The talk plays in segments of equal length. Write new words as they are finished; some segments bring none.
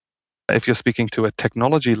If you're speaking to a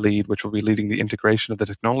technology lead, which will be leading the integration of the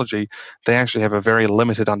technology, they actually have a very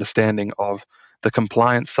limited understanding of the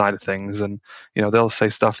compliance side of things. And they'll say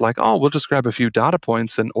stuff like, oh, we'll just grab a few data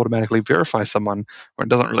points and automatically verify someone, where it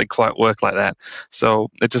doesn't really quite work like that. So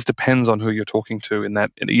it just depends on who you're talking to in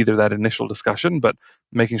either that initial discussion, but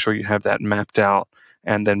making sure you have that mapped out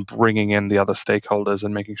and then bringing in the other stakeholders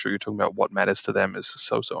and making sure you're talking about what matters to them is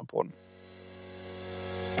so important.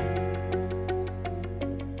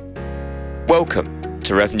 Welcome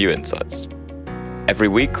to Revenue Insights. Every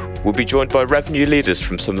week, we'll be joined by revenue leaders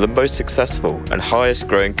from some of the most successful and highest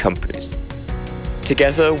growing companies.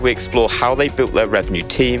 Together, we explore how they built their revenue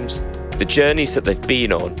teams, the journeys that they've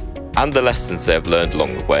been on, and the lessons they have learned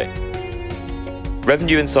along the way.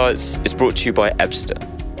 Revenue Insights is brought to you by Ebster.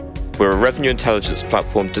 We're a revenue intelligence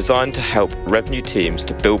platform designed to help revenue teams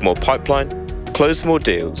to build more pipeline, close more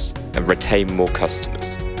deals, and retain more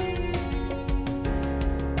customers.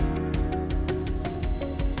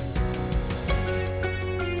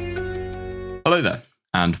 Hello there,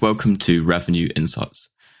 and welcome to Revenue Insights.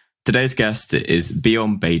 Today's guest is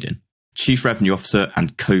Bjorn Baden, Chief Revenue Officer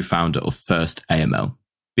and co-founder of First AML.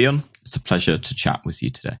 Bjorn, it's a pleasure to chat with you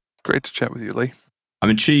today. Great to chat with you, Lee.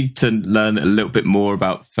 I'm intrigued to learn a little bit more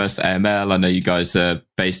about First AML. I know you guys are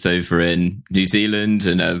based over in New Zealand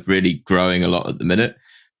and are really growing a lot at the minute.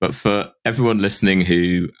 But for everyone listening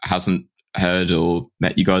who hasn't heard or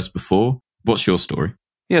met you guys before, what's your story?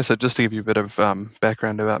 Yeah, so just to give you a bit of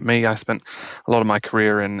background about me, I spent a lot of my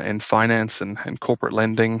career in finance and corporate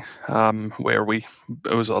lending, where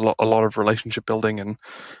it was a lot of relationship building and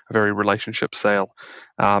a very relationship sale.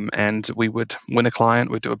 And we would win a client,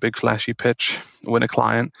 we'd do a big flashy pitch, win a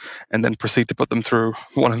client, and then proceed to put them through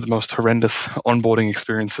one of the most horrendous onboarding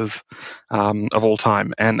experiences of all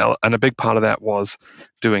time. And a big part of that was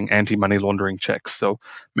doing anti-money laundering checks. So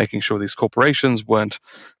making sure these corporations weren't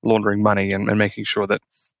laundering money and making sure that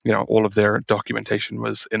all of their documentation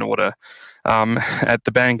was in order. At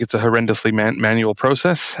the bank, it's a horrendously manual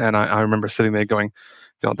process, and I remember sitting there going,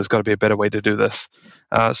 there's got to be a better way to do this.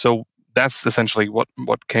 So that's essentially what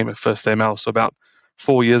came at First AML. So about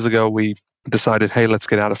 4 years ago, we decided, hey, let's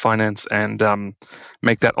get out of finance and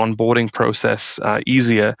make that onboarding process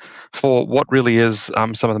easier for what really is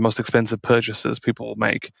some of the most expensive purchases people will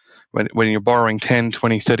make. When you're borrowing $10,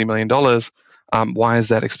 $20, $30 million, why is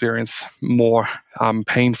that experience more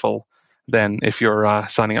painful than if you're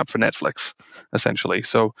signing up for Netflix, essentially?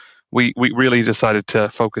 So we really decided to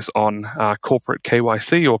focus on corporate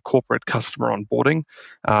KYC or corporate customer onboarding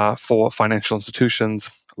for financial institutions,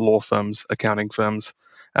 law firms, accounting firms,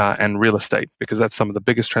 and real estate, because that's some of the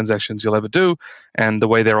biggest transactions you'll ever do, and the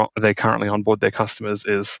way they currently onboard their customers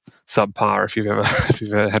is subpar. If you've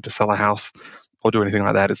ever had to sell a house or do anything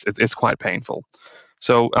like that, it's quite painful.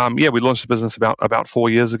 So we launched the business about 4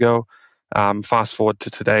 years ago. Fast forward to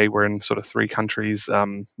today, we're in sort of 3 countries: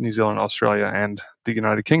 New Zealand, Australia, and the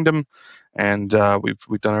United Kingdom. And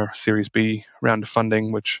we've done our Series B round of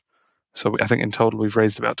funding, I think in total we've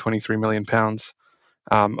raised about £23 million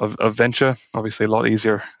of venture. Obviously, a lot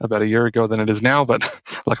easier about a year ago than it is now, but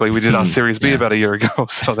luckily we did our Series B about a year ago,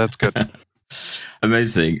 so that's good.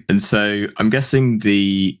 Amazing. And so I'm guessing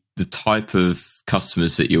the type of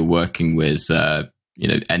customers that you're working with,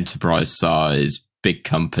 enterprise size, big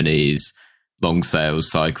companies, long sales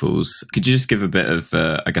cycles. Could you just give a bit of,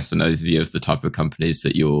 an overview of the type of companies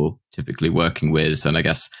that you're typically working with, and I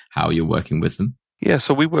guess how you're working with them? Yeah,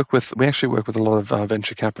 so we actually work with a lot of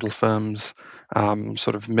venture capital firms,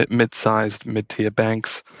 sort of mid-sized, mid-tier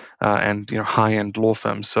banks, and high-end law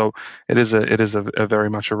firms. So it is a very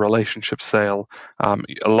much a relationship sale.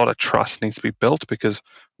 A lot of trust needs to be built because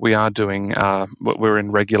we are we're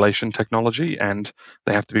in regulation technology, and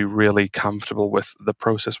they have to be really comfortable with the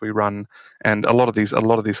process we run. And a lot of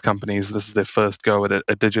these companies, this is their first go at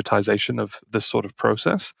a digitization of this sort of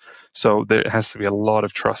process. So there has to be a lot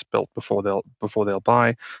of trust built before they'll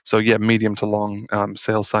buy. So medium to long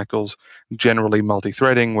sales cycles, generally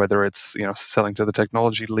multi-threading, whether it's selling to the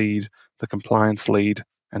technology lead, the compliance lead,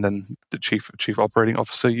 and then the chief operating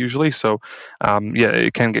officer usually. So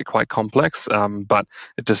it can get quite complex, but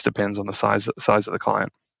it just depends on the size of the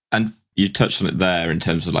client. And you touched on it there in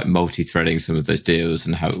terms of like multi-threading some of those deals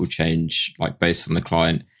and how it will change like based on the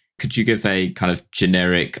client. Could you give a kind of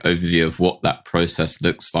generic overview of what that process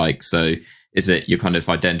looks like? So is it you're kind of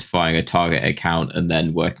identifying a target account and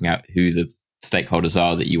then working out who the stakeholders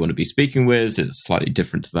are that you want to be speaking with? It's slightly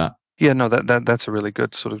different to that. Yeah, no, that's a really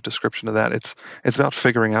good sort of description of that. It's about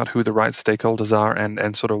figuring out who the right stakeholders are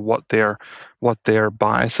and sort of what their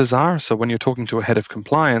biases are. So when you're talking to a head of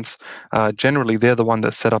compliance, generally they're the one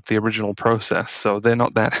that set up the original process. So they're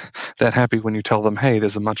not that happy when you tell them, hey,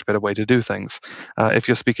 there's a much better way to do things. If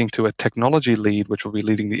you're speaking to a technology lead, which will be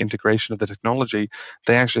leading the integration of the technology,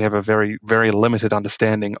 they actually have a very, very limited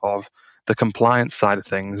understanding of the compliance side of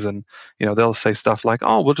things, and they'll say stuff like,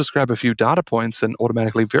 oh, we'll just grab a few data points and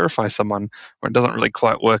automatically verify someone, where it doesn't really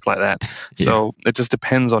quite work like that. Yeah. So it just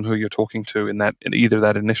depends on who you're talking to in either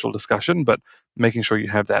that initial discussion, but making sure you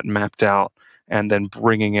have that mapped out and then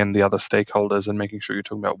bringing in the other stakeholders and making sure you're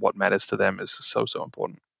talking about what matters to them is so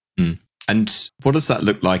important. And what does that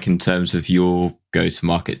look like in terms of your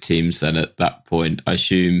go-to-market teams then at that point? I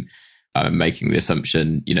assume I'm making the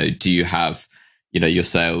assumption, do you have your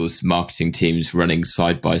sales marketing teams running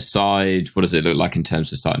side by side? What does it look like in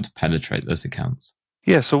terms of starting to penetrate those accounts?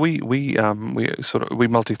 Yeah, so we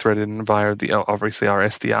multi-threaded via obviously our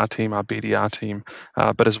SDR team, our BDR team,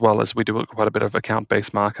 but as well as we do quite a bit of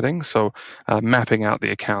account-based marketing. So mapping out the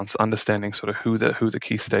accounts, understanding sort of who the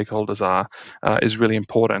key stakeholders are is really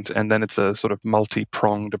important. And then it's a sort of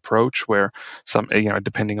multi-pronged approach where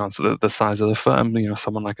depending on sort of the size of the firm,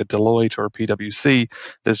 someone like a Deloitte or a PwC,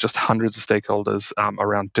 there's just hundreds of stakeholders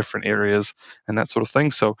around different areas and that sort of thing.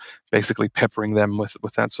 So basically peppering them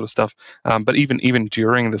with that sort of stuff. But even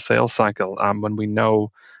during the sales cycle, when we know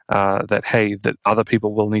that other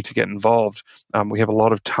people will need to get involved, we have a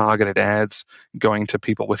lot of targeted ads going to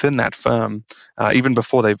people within that firm, even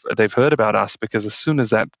before they've heard about us, because as soon as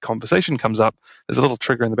that conversation comes up, there's a little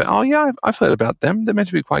trigger in the back. Oh yeah, I've heard about them. They're meant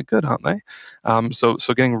to be quite good, aren't they? So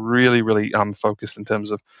getting really, really focused in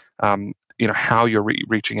terms of how you're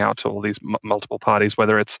reaching out to all these multiple parties,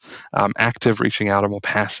 whether it's active reaching out or more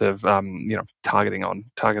passive, targeting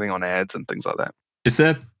on ads and things like that. Is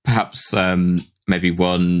there perhaps maybe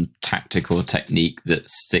one tactic or technique that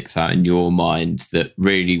sticks out in your mind that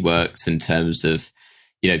really works in terms of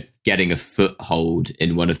getting a foothold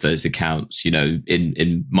in one of those accounts?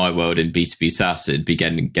 In my world, in B2B SaaS, it'd be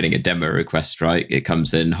getting a demo request, right? It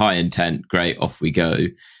comes in high intent, great, off we go.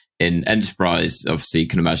 In enterprise, obviously, you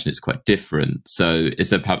can imagine it's quite different. So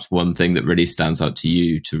is there perhaps one thing that really stands out to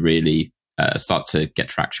you to really start to get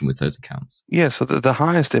traction with those accounts? Yeah, so the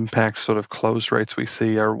highest impact sort of close rates we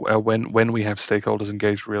see are when we have stakeholders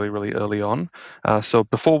engaged really, really early on. So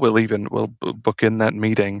before we'll book in that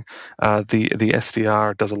meeting, the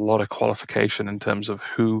SDR does a lot of qualification in terms of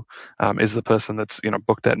who is the person that's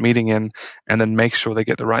booked that meeting in, and then make sure they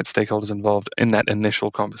get the right stakeholders involved in that initial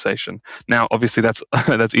conversation. Now, obviously, that's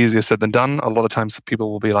easier said than done. A lot of times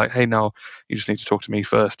people will be like, hey, no, you just need to talk to me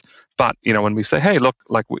first. But when we say, hey, look,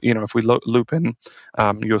 like if we loop in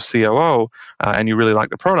your COO and you really like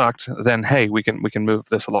the product, then hey, we can move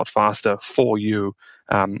this a lot faster for you,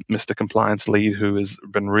 Mr. Compliance Lead, who has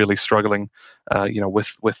been really struggling,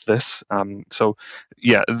 with this. So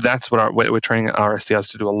yeah, that's what we're training our SDRs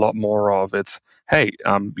to do a lot more of. It's hey,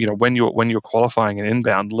 when you're qualifying an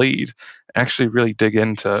inbound lead, actually really dig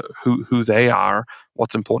into who they are,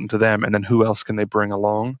 what's important to them, and then who else can they bring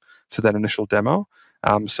along to that initial demo.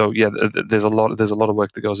 So yeah, there's a lot of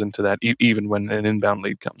work that goes into that, even when an inbound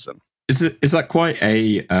lead comes in. Is that quite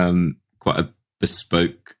a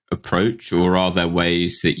bespoke approach, or are there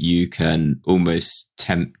ways that you can almost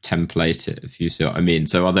template it, if you see what I mean?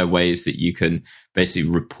 So are there ways that you can basically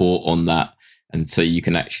report on that, and so you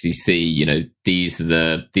can actually see, these are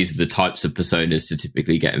the types of personas to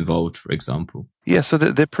typically get involved, for example? Yeah, so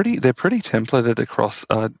they're pretty templated across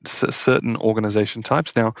certain organization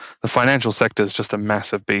types. Now, the financial sector is just a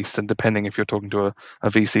massive beast, and depending if you're talking to a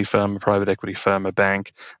VC firm, a private equity firm, a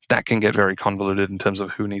bank, that can get very convoluted in terms of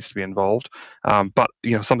who needs to be involved. But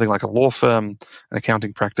something like a law firm, an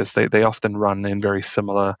accounting practice, they often run in very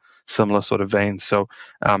similar sort of veins. So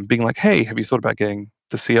being like, hey, have you thought about getting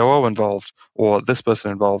the COO involved or this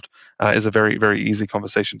person involved is a very, very easy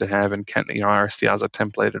conversation to have, and our SDRs are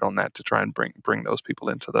templated on that to try and bring those people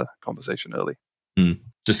into the conversation early.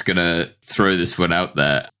 Just gonna throw this one out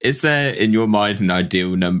there. Is there in your mind an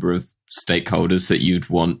ideal number of stakeholders that you'd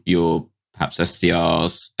want your perhaps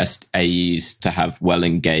SDRs, AEs to have well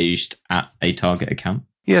engaged at a target account?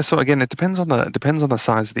 Yeah, so again, it depends on the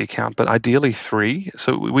size of the account, but ideally 3.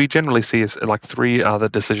 So we generally see as like 3 are the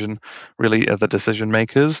decision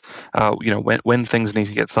makers. When things need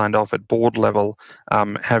to get signed off at board level,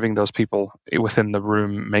 having those people within the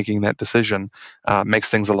room making that decision makes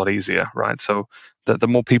things a lot easier, right? So the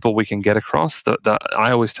more people we can get across,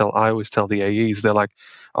 I always tell the AEs, they're like,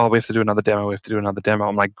 oh, we have to do another demo.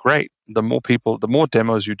 I'm like, great, the more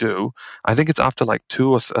demos you do, I think it's after like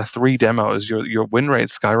 2 or 3 demos, your win rate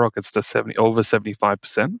skyrockets to over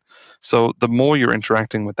 75%. So the more you're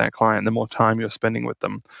interacting with that client, the more time you're spending with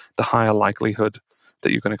them, the higher likelihood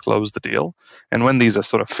that you're going to close the deal. And when these are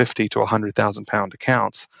sort of 50 to 100,000 pound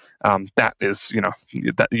accounts, that is,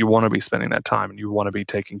 that you want to be spending that time, and you want to be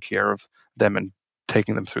taking care of them and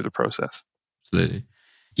taking them through the process. Absolutely.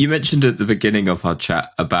 You mentioned at the beginning of our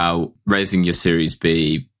chat about raising your Series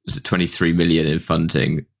B, was it 23 million in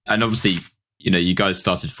funding? And obviously, you guys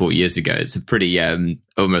started 4 years ago. It's a pretty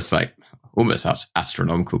almost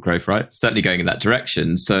astronomical growth, right? Certainly going in that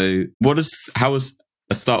direction. So how has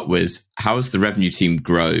the revenue team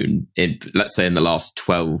grown in, let's say, in the last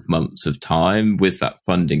 12 months of time with that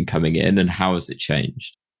funding coming in, and how has it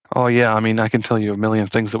changed? Oh, yeah. I mean, I can tell you a million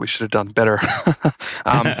things that we should have done better.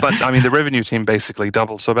 But I mean, the revenue team basically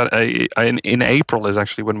doubled. So about in April is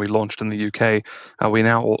actually when we launched in the UK. We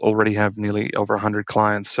now already have nearly over 100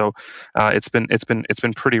 clients. So it's been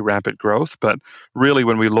pretty rapid growth. But really,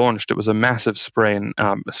 when we launched, it was a massive spray and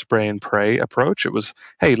pray approach. It was,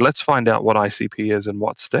 hey, let's find out what ICP is and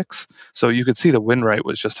what sticks. So you could see the win rate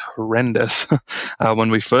was just horrendous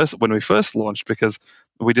when we first launched, because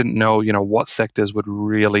we didn't know, what sectors would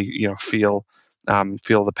really, feel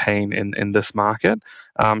the pain in this market.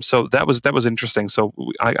 So that was interesting. So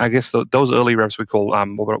I guess those early reps we call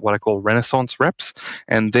what I call Renaissance reps,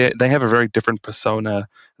 and they have a very different persona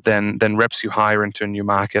than reps you hire into a new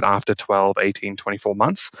market after 12, 18, 24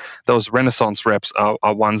 months. Those Renaissance reps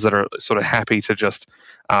are ones that are sort of happy to just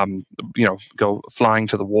go flying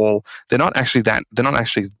to the wall. They're not actually that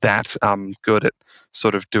good at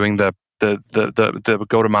sort of doing the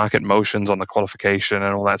go-to-market motions on the qualification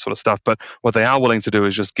and all that sort of stuff. But what they are willing to do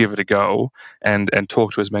is just give it a go and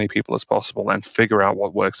talk to as many people as possible and figure out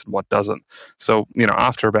what works and what doesn't. So,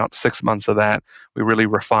 after about 6 months of that, we really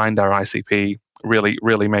refined our ICP,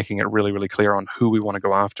 really making it really clear on who we want to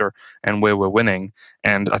go after and where we're winning.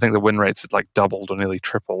 And I think the win rates had like doubled or nearly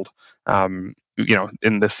tripled,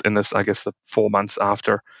 in this, I guess, the 4 months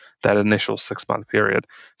after that initial 6-month period.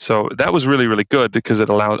 So that was really good, because it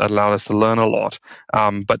allowed us to learn a lot.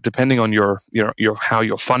 But depending on your how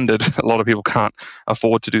you're funded, a lot of people can't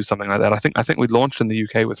afford to do something like that. I think we launched in the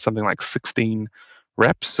UK with something like 16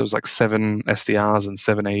 reps. So it was like 7 SDRs and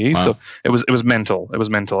 7 AEs. Wow. So it was mental.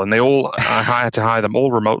 And they all, I had to hire them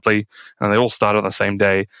all remotely, and they all started on the same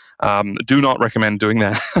day. Do not recommend doing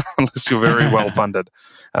that unless you're very well funded,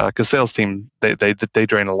 because sales team, they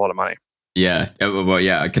drain a lot of money. Yeah. Well,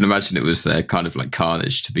 yeah, I can imagine it was kind of like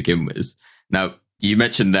carnage to begin with. Now, you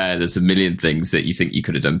mentioned there's a million things that you think you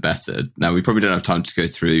could have done better. Now, we probably don't have time to go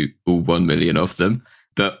through all 1 million of them,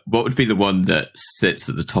 but what would be the one that sits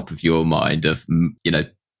at the top of your mind of,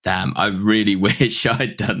 damn, I really wish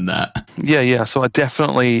I'd done that? Yeah. So I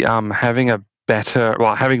definitely having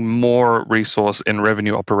more resource in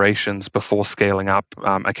revenue operations before scaling up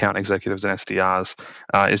account executives and SDRs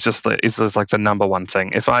is just like the number one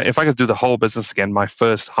thing. If I could do the whole business again, my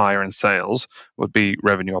first hire in sales would be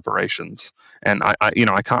revenue operations, and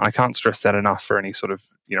I can't stress that enough for any sort of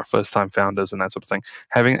first time founders and that sort of thing.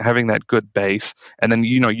 Having that good base, and then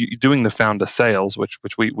you doing the founder sales, which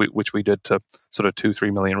we did to sort of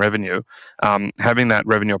 2-3 million revenue. Having that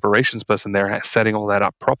revenue operations person there, setting all that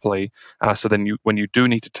up properly, so then when you do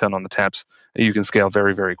need to turn on the taps, you can scale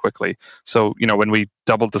very, very quickly. So when we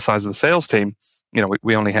doubled the size of the sales team,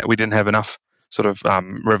 we didn't have enough sort of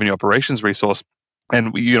revenue operations resource.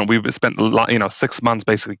 And we spent 6 months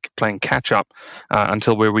basically playing catch up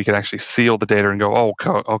until where we could actually see all the data and go, oh,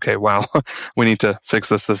 okay, wow, we need to fix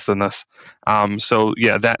this, and this. So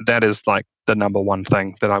yeah, that is like the number one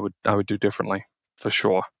thing that I would do differently for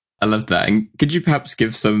sure. I love that. And could you perhaps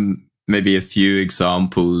give maybe a few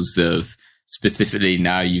examples of specifically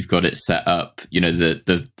now you've got it set up,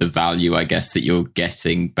 the value, I guess, that you're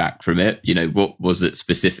getting back from it? What was it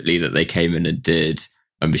specifically that they came in and did?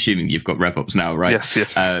 I'm assuming you've got RevOps now, right? Yes.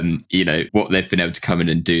 What they've been able to come in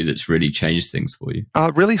and do that's really changed things for you.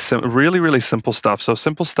 Really simple stuff. So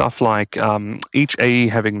simple stuff like each AE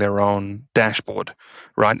having their own dashboard,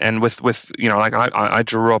 right? And with I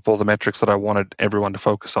drew up all the metrics that I wanted everyone to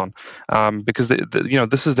focus on, because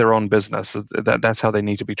this is their own business. That's how they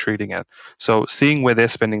need to be treating it. So seeing where they're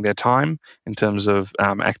spending their time in terms of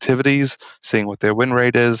activities, seeing what their win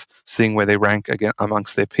rate is, seeing where they rank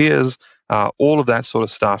amongst their peers. All of that sort of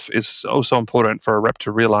stuff is so important for a rep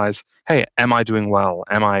to realize, hey, am I doing well?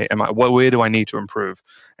 Where do I need to improve?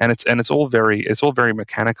 And it's all very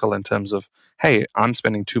mechanical in terms of, hey, I'm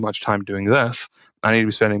spending too much time doing this. I need to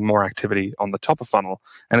be spending more activity on the top of funnel.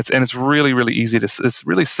 And it's really, really easy it's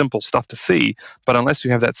really simple stuff to see, but unless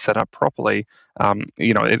you have that set up properly,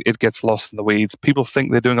 it gets lost in the weeds. People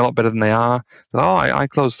think they're doing a lot better than they are. I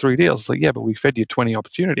closed 3 deals. It's like, yeah, but we fed you 20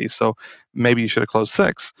 opportunities, so maybe you should have closed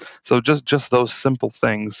 6. So just those simple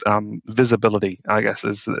things, visibility, I guess,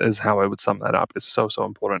 is how I would sum that up. It's so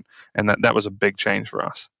important, and that was a big change for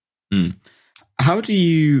us. How do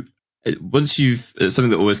you, once you've, something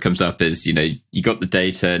that always comes up is, you got the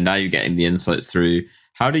data, now you're getting the insights through.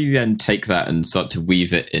 How do you then take that and start to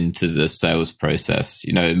weave it into the sales process?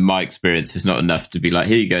 In my experience, it's not enough to be like,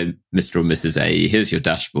 here you go, Mr. or Mrs. A, here's your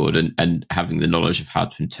dashboard, and having the knowledge of how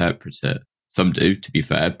to interpret it. Some do, to be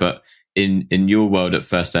fair, but in your world at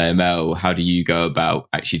First AML, how do you go about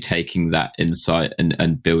actually taking that insight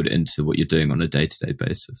and build it into what you're doing on a day-to-day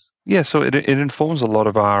basis? Yeah, so it informs a lot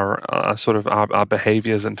of our our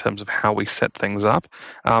behaviors in terms of how we set things up.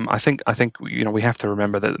 I think we have to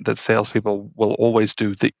remember that salespeople will always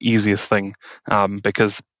do the easiest thing,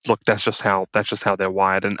 because look, that's just how they're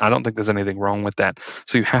wired, and I don't think there's anything wrong with that.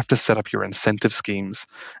 So you have to set up your incentive schemes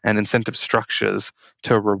and incentive structures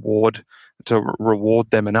to reward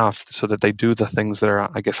them enough so that they do the things that are,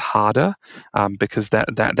 I guess, harder, because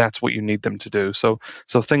that's what you need them to do. So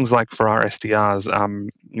things like for our SDRs,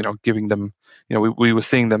 giving them, we were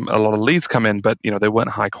seeing them a lot of leads come in, but they weren't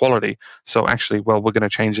high quality. So actually, we're going to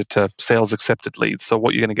change it to sales accepted leads. So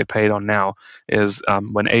what you're going to get paid on now is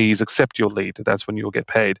when AEs accept your lead, that's when you'll get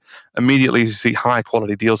paid. Immediately, you see high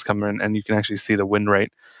quality deals come in, and you can actually see the win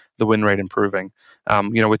rate improving.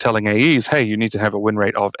 We're telling AEs, hey, you need to have a win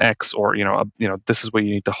rate of X, or this is where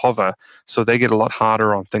you need to hover. So they get a lot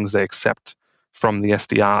harder on things they accept from the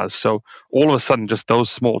SDRs. So all of a sudden, just those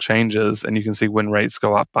small changes, and you can see win rates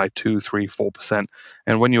go up by 2, 3, 4%.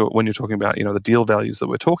 And when you're talking about the deal values that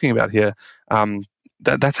we're talking about here,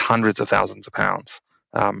 that's hundreds of thousands of pounds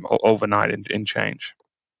overnight in change.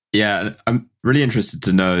 Yeah, I'm really interested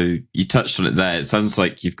to know, you touched on it there. It sounds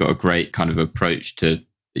like you've got a great kind of approach to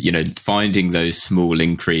finding those small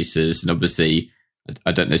increases. And obviously,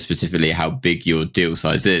 I don't know specifically how big your deal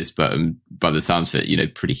size is, but by the sounds of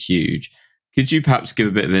it, pretty huge. Could you perhaps give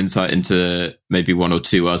a bit of insight into maybe 1 or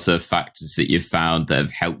 2 other factors that you've found that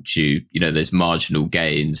have helped you, those marginal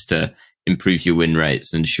gains to improve your win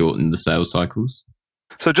rates and shorten the sales cycles?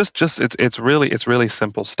 So it's really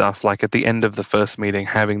simple stuff. Like at the end of the first meeting,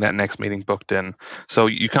 having that next meeting booked in. So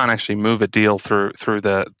you can't actually move a deal through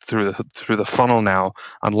the funnel now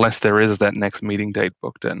unless there is that next meeting date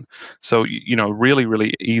booked in. So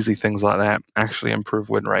really easy things like that actually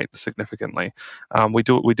improve win rate significantly. We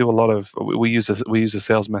use a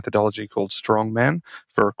sales methodology called Strongman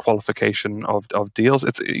for qualification of deals.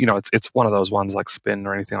 It's one of those ones like Spin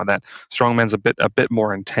or anything like that. Strongman's a bit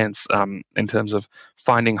more intense in terms of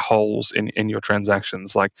finding holes in your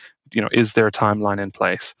transactions. Like, is there a timeline in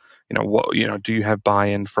place? Do you have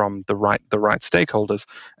buy-in from the right stakeholders?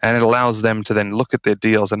 And it allows them to then look at their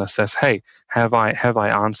deals and assess, hey, have I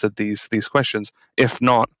answered these questions? If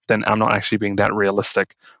not, then I'm not actually being that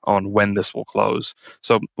realistic on when this will close.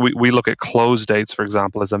 So we look at close dates, for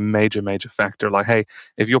example, as a major factor. Like, hey,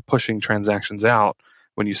 if you're pushing transactions out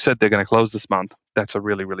when you said they're going to close this month, that's a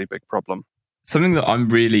really, really big problem. Something that I'm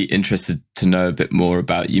really interested to know a bit more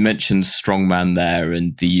about, you mentioned Strongman there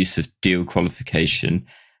and the use of deal qualification.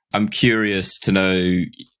 I'm curious to know,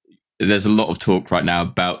 there's a lot of talk right now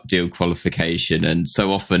about deal qualification, and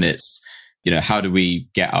so often it's, how do we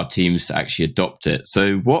get our teams to actually adopt it?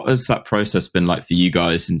 So what has that process been like for you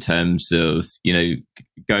guys in terms of,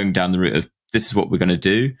 going down the route of this is what we're going to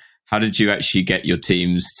do? How did you actually get your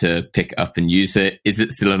teams to pick up and use it? Is it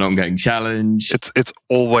still an ongoing challenge? It's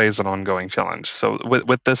always an ongoing challenge. So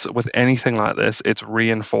with anything like this, it's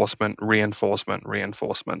reinforcement.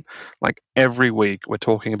 Like every week, we're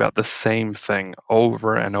talking about the same thing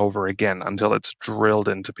over and over again until it's drilled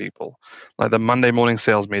into people. Like the Monday morning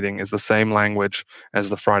sales meeting is the same language as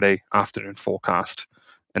the Friday afternoon forecast.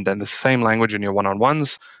 And then the same language in your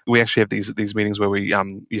one-on-ones. We actually have these meetings where we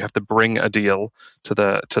you have to bring a deal to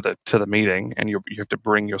the meeting, and you have to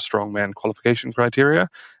bring your strongman qualification criteria.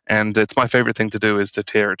 And it's my favorite thing to do is to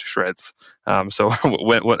tear it to shreds. So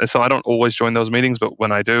I don't always join those meetings, but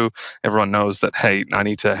when I do, everyone knows that, hey, I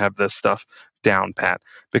need to have this stuff down pat,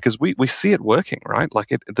 because we see it working, right? Like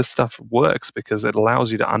this stuff works because it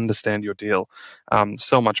allows you to understand your deal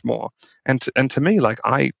so much more. And to me, like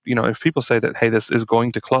if people say that, hey, this is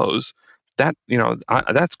going to close, that,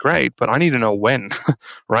 that's great, but I need to know when,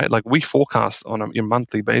 right? Like, we forecast on a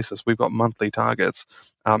monthly basis. We've got monthly targets.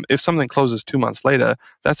 If something closes 2 months later,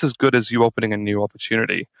 that's as good as you opening a new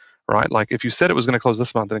opportunity, right? Like, if you said it was going to close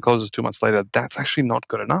this month and it closes 2 months later, that's actually not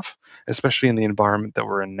good enough, especially in the environment that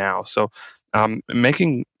we're in now. So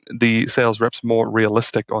making the sales reps more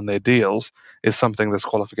realistic on their deals is something this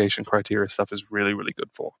qualification criteria stuff is really, really good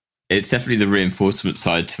for. It's definitely the reinforcement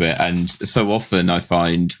side to it. And so often I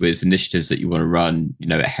find with initiatives that you want to run,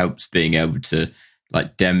 it helps being able to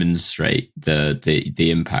like demonstrate the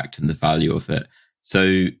impact and the value of it.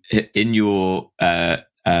 So in your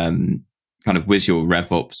kind of with your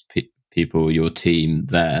RevOps people, your team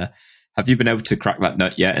there, have you been able to crack that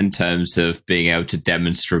nut yet in terms of being able to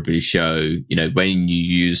demonstrably show, when you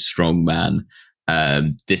use Strongman,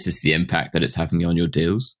 this is the impact that it's having on your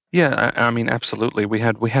deals? Yeah, I mean, absolutely. We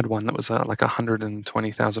had one that was like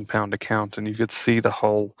 £120,000 account, and you could see the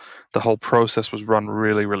whole process was run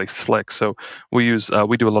really, really slick. So we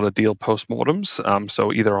do a lot of deal postmortems,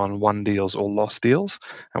 so either on won deals or lost deals,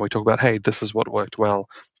 and we talk about, hey, this is what worked well,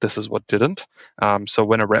 this is what didn't. So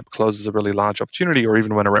when a rep closes a really large opportunity, or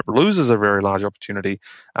even when a rep loses a very large opportunity,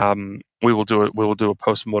 we will do a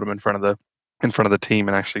postmortem in front of the team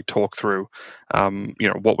and actually talk through,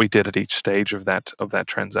 what we did at each stage of that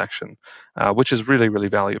transaction, which is really, really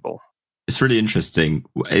valuable. It's really interesting.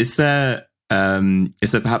 Is there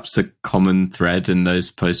perhaps a common thread in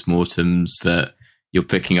those postmortems that you're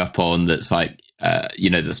picking up on that's like,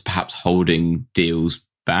 that's perhaps holding deals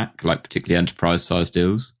back, like particularly enterprise-sized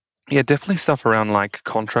deals? Yeah, definitely stuff around like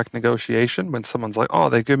contract negotiation. When someone's like, "Oh,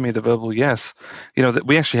 they give me the verbal yes," that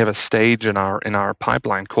we actually have a stage in our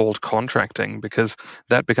pipeline called contracting, because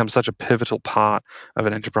that becomes such a pivotal part of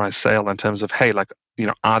an enterprise sale in terms of, hey, like,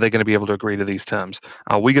 are they going to be able to agree to these terms?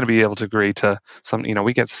 Are we going to be able to agree to some?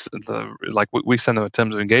 We get we send them a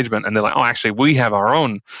terms of engagement, and they're like, "Oh, actually, we have our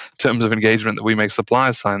own terms of engagement that we make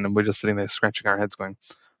suppliers sign," and we're just sitting there scratching our heads, going,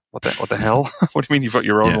 what the hell? What do you mean you've got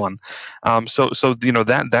your own one? So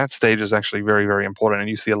that stage is actually very, very important, and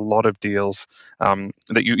you see a lot of deals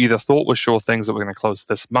that you either thought were sure things that were going to close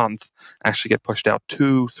this month actually get pushed out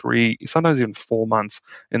 2, 3, sometimes even 4 months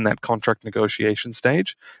in that contract negotiation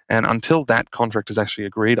stage. And until that contract is actually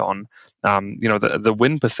agreed on, the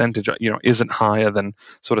win percentage isn't higher than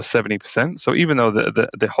sort of 70%. So even though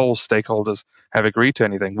the whole stakeholders have agreed to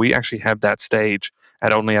anything, we actually have that stage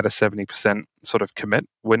at a 70% sort of commit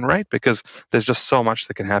win rate, because there's just so much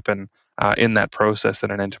that can happen in that process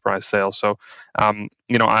in an enterprise sale. So, I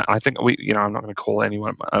think I'm not going to call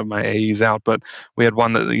anyone of my AEs out, but we had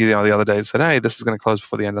one that the other day said, "Hey, this is going to close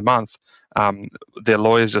before the end of the month." Their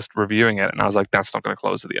lawyer's just reviewing it, and I was like, "That's not going to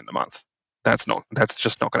close at the end of the month. That's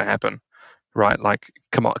just not going to happen." Right? Like,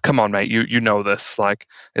 come on, mate. You know this. Like,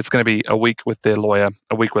 it's going to be a week with their lawyer,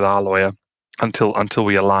 a week with our lawyer, until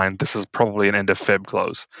we align. This is probably an end of Feb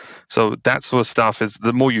close. So that sort of stuff is,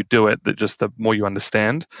 the more you do it, the more you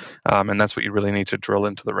understand, and that's what you really need to drill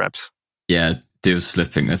into the reps. Yeah, deal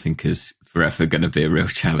slipping, I think, is forever going to be a real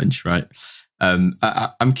challenge, right?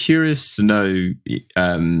 I'm curious to know,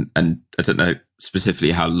 and I don't know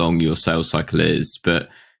specifically how long your sales cycle is, but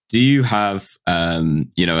do you have,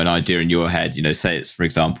 an idea in your head, say it's, for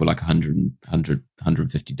example, like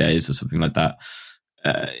 150 days or something like that.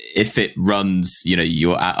 If it runs,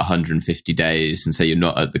 you're at 150 days and say you're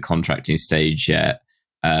not at the contracting stage yet,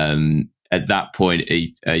 at that point,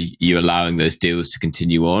 are you allowing those deals to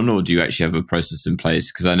continue on, or do you actually have a process in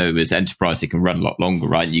place? Because I know with enterprise, it can run a lot longer,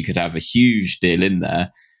 right? You could have a huge deal in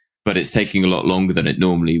there, but it's taking a lot longer than it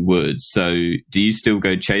normally would. So do you still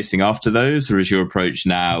go chasing after those, or is your approach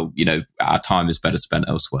now, our time is better spent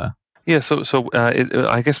elsewhere? Yeah, so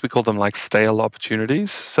I guess we call them like stale opportunities.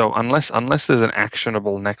 So unless there's an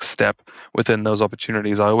actionable next step within those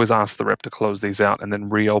opportunities, I always ask the rep to close these out and then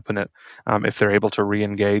reopen it if they're able to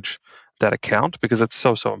re-engage that account, because it's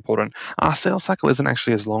so important. Our sales cycle isn't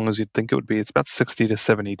actually as long as you'd think it would be. It's about 60 to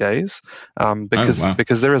 70 days,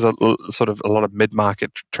 because there is a sort of a lot of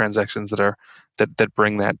mid-market transactions that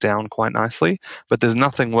bring that down quite nicely. But there's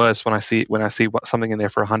nothing worse when I see something in there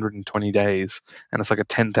for 120 days and it's like a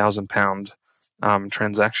 £10,000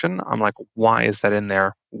 transaction. I'm like, why is that in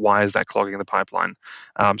there? Why is that clogging the pipeline?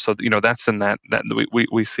 So that's in that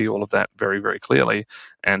we see all of that very, very clearly.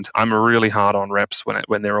 And I'm really hard on reps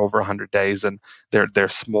when they're over 100 days and they're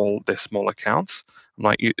small accounts. I'm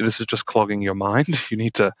like, this is just clogging your mind. You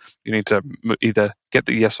need to either get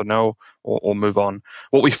the yes or no or move on.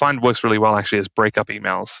 What we find works really well actually is breakup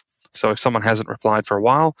emails. So if someone hasn't replied for a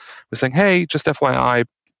while, we're saying, hey, just FYI,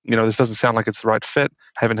 this doesn't sound like it's the right fit.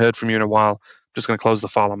 Haven't heard from you in a while. Just going to close the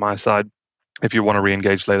file on my side. If you want to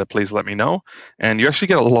re-engage later, please let me know. And you actually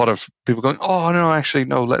get a lot of people going, oh, no, actually,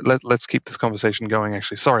 no, let's keep this conversation going.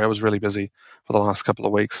 Actually, sorry, I was really busy for the last couple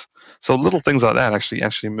of weeks. So little things like that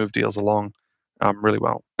actually move deals along really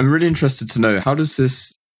well. I'm really interested to know, how does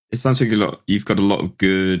this, it sounds like you've got a lot of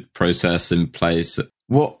good process in place.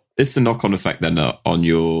 What is the knock-on effect then on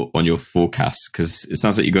your forecast? Because it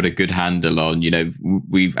sounds like you've got a good handle on,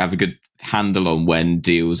 we have a good handle on when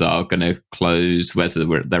deals are going to close, whether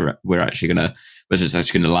whether it's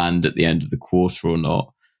actually going to land at the end of the quarter or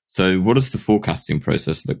not. So what does the forecasting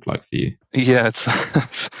process look like for you? Yeah, it's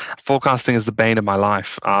forecasting is the bane of my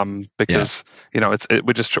life because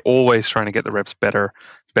we're just always trying to get the reps better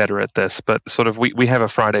at this. But sort of we have a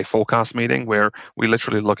Friday forecast meeting where we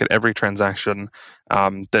literally look at every transaction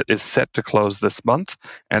that is set to close this month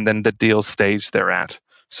and then the deal stage they're at.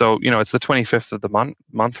 So, it's the 25th of the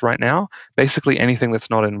month right now. Basically, anything that's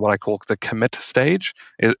not in what I call the commit stage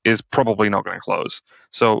is probably not going to close.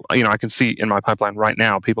 So, I can see in my pipeline right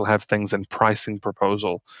now, people have things in pricing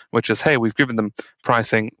proposal, which is, hey, we've given them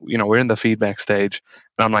pricing, we're in the feedback stage.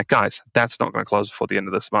 And I'm like, guys, that's not going to close before the end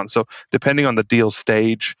of this month. So depending on the deal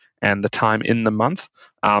stage and the time in the month,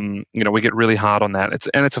 we get really hard on that.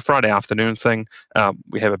 It's a Friday afternoon thing.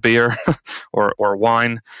 We have a beer or a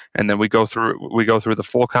wine, and then we go through the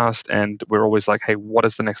forecast, and we're always like, hey, what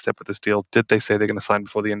is the next step with this deal? Did they say they're going to sign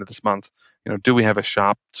before the end of this month? Do we have a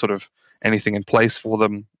sharp sort of anything in place for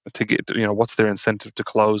them to get? What's their incentive to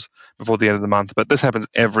close before the end of the month? But this happens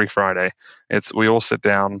every Friday. We all sit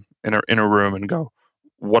down in a room and go,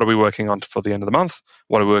 what are we working on for the end of the month?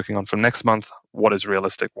 What are we working on for next month? What is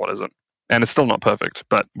realistic? What isn't? And it's still not perfect,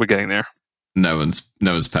 but we're getting there. No one's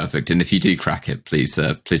perfect. And if you do crack it, please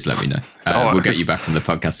let me know. We'll get you back on the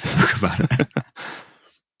podcast to talk about it.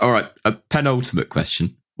 All right. A penultimate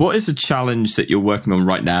question. What is a challenge that you're working on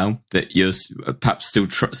right now that you're perhaps still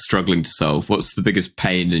struggling to solve? What's the biggest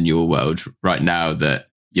pain in your world right now that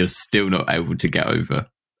you're still not able to get over,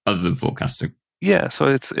 other than forecasting? Yeah, so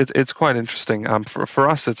it's quite interesting. For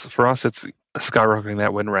us, it's skyrocketing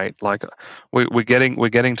that win rate. Like we're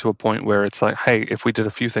getting to a point where it's like, hey, if we did a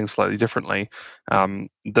few things slightly differently,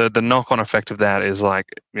 the knock-on effect of that is like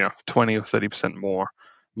 20 or 30% more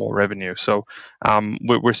revenue. So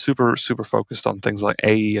we're super focused on things like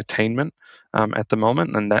AE attainment at the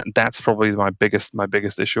moment, and that's probably my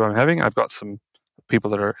biggest issue I'm having. I've got some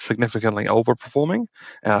people that are significantly overperforming,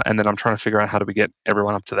 and then I'm trying to figure out how do we get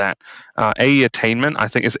everyone up to that. AE attainment, I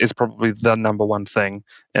think, is probably the number one thing,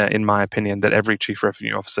 in my opinion, that every chief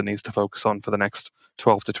revenue officer needs to focus on for the next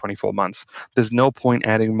 12 to 24 months. There's no point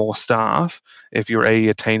adding more staff if your AE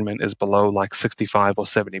attainment is below like 65 or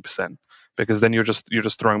 70%. Because then you're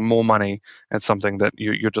just throwing more money at something that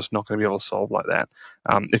you're just not going to be able to solve like that.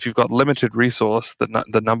 If you've got limited resource,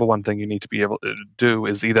 the number one thing you need to be able to do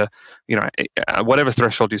is either, whatever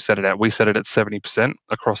threshold you set it at. We set it at 70%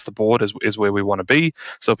 across the board is where we want to be.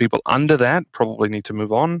 So people under that probably need to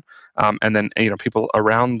move on, and then people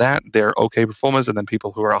around that, they're okay performers, and then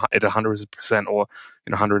people who are at 100% or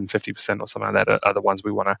 150% or something like that are the ones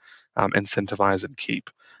we want to incentivize and keep.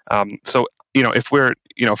 So if we're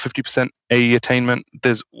 50% AE attainment,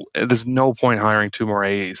 there's no point hiring 2 more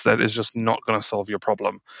AEs. That is just not going to solve your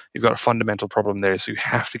problem. You've got a fundamental problem there, so you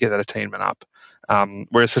have to get that attainment up.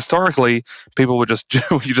 Whereas historically, people would just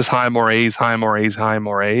you just hire more AEs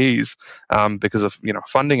because of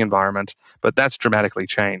funding environment. But that's dramatically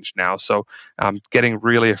changed now. So getting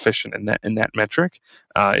really efficient in that metric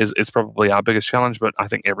is probably our biggest challenge. But I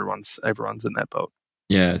think everyone's in that boat.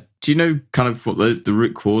 Yeah. Do you know kind of what the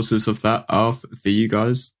root causes of that are for you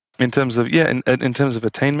guys? In terms of in terms of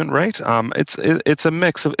attainment rate, it's a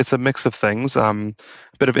mix of things. A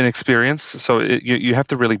bit of inexperience, so you have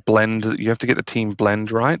to really blend. You have to get the team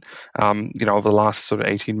blend right. Over the last sort of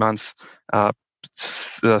 18 months,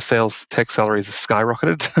 the sales tech salaries have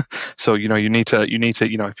skyrocketed. So you need to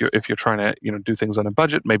if you're trying to do things on a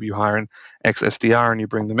budget, maybe you hire an ex SDR and you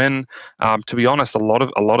bring them in. To be honest, a lot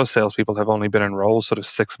of salespeople have only been in roles sort of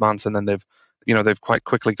 6 months, and then they've quite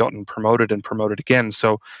quickly gotten promoted again.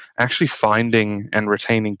 So actually finding and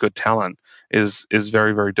retaining good talent is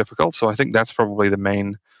very, very difficult. So I think that's probably the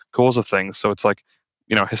main cause of things. So it's like,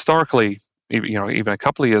 historically, even a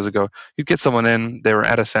couple of years ago, you'd get someone in, they were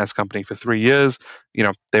at a SaaS company for 3 years,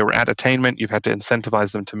 they were at attainment, you've had to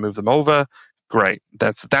incentivize them to move them over. Great,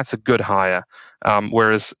 that's a good hire.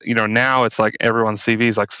 Whereas now it's like everyone's CV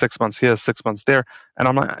is like 6 months here, 6 months there, and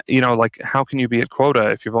I'm like, how can you be at quota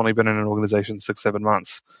if you've only been in an organization 6-7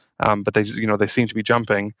 months? But they seem to be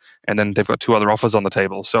jumping, and then they've got 2 other offers on the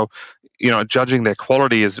table. So judging their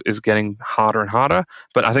quality is getting harder and harder.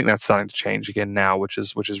 But I think that's starting to change again now, which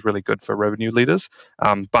is really good for revenue leaders.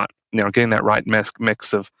 But getting that right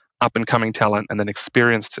mix of up and coming talent and then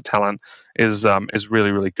experienced talent is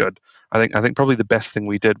really, really good. I think probably the best thing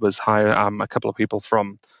we did was hire a couple of people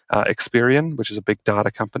from Experian, which is a big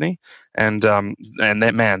data company, and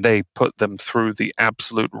they put them through the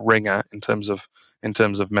absolute ringer in terms of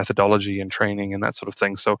methodology and training and that sort of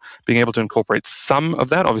thing. So being able to incorporate some of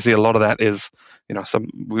that, obviously a lot of that is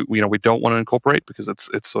we don't want to incorporate because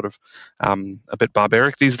it's sort of a bit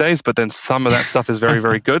barbaric these days. But then some of that stuff is very,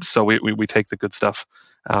 very good. So we take the good stuff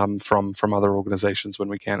from other organizations when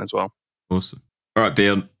we can as well. Awesome. All right,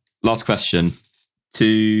 Bjorn, last question.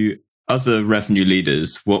 To other revenue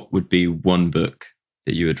leaders, what would be one book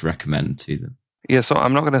that you would recommend to them? Yeah, so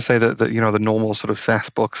I'm not going to say that the normal sort of SaaS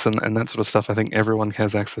books and that sort of stuff. I think everyone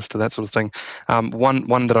has access to that sort of thing.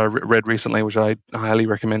 One that I read recently, which I highly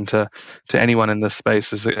recommend to anyone in this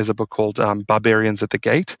space, is a book called Barbarians at the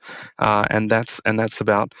Gate, and that's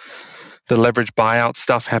about the leverage buyout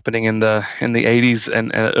stuff happening in the 80s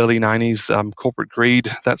and early 90s, corporate greed,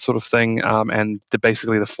 that sort of thing, and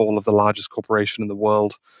basically the fall of the largest corporation in the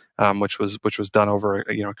world, which was done over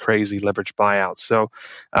a crazy leverage buyout. So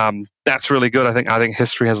that's really good. I think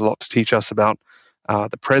history has a lot to teach us about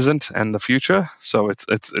the present and the future. So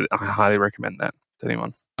I highly recommend that to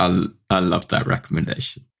anyone. I love that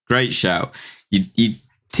recommendation. Great shout. You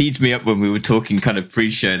teed me up when we were talking kind of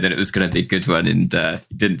pre-show that it was going to be a good one, and you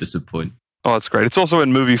didn't disappoint. Oh, that's great. It's also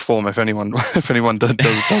in movie form if anyone does want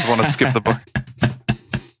to skip the book.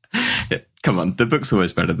 Yeah, come on, the book's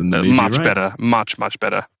always better than the movie, much right? better, much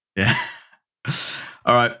better. Yeah.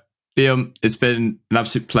 All right, Bjorn, it's been an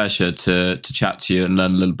absolute pleasure to chat to you and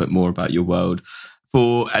learn a little bit more about your world.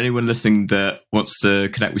 For anyone listening that wants to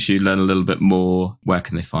connect with you, learn a little bit more, where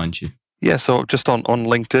can they find you? Yeah, so just on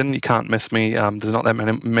LinkedIn, you can't miss me. There's not that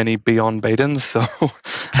many Bjorn Badens, so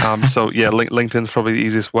LinkedIn's probably the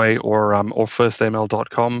easiest way, or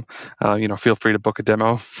firstml.com. Feel free to book a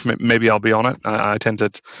demo. Maybe I'll be on it. I tend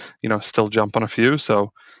to, still jump on a few,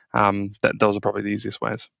 so those are probably the easiest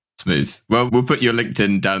ways. Smooth. Well, we'll put your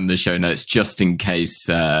LinkedIn down in the show notes just in case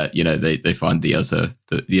they find the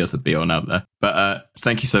other Bjorn out there. But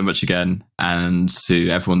thank you so much again, and to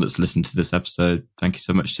everyone that's listened to this episode, thank you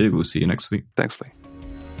so much too. We'll see you next week. Thanks, Lee.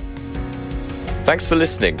 Thanks for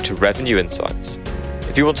listening to Revenue Insights.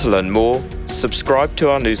 If you want to learn more, subscribe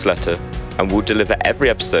to our newsletter, and we'll deliver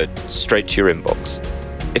every episode straight to your inbox.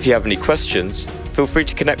 If you have any questions, feel free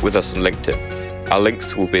to connect with us on LinkedIn. Our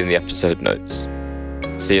links will be in the episode notes.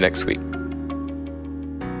 See you next week.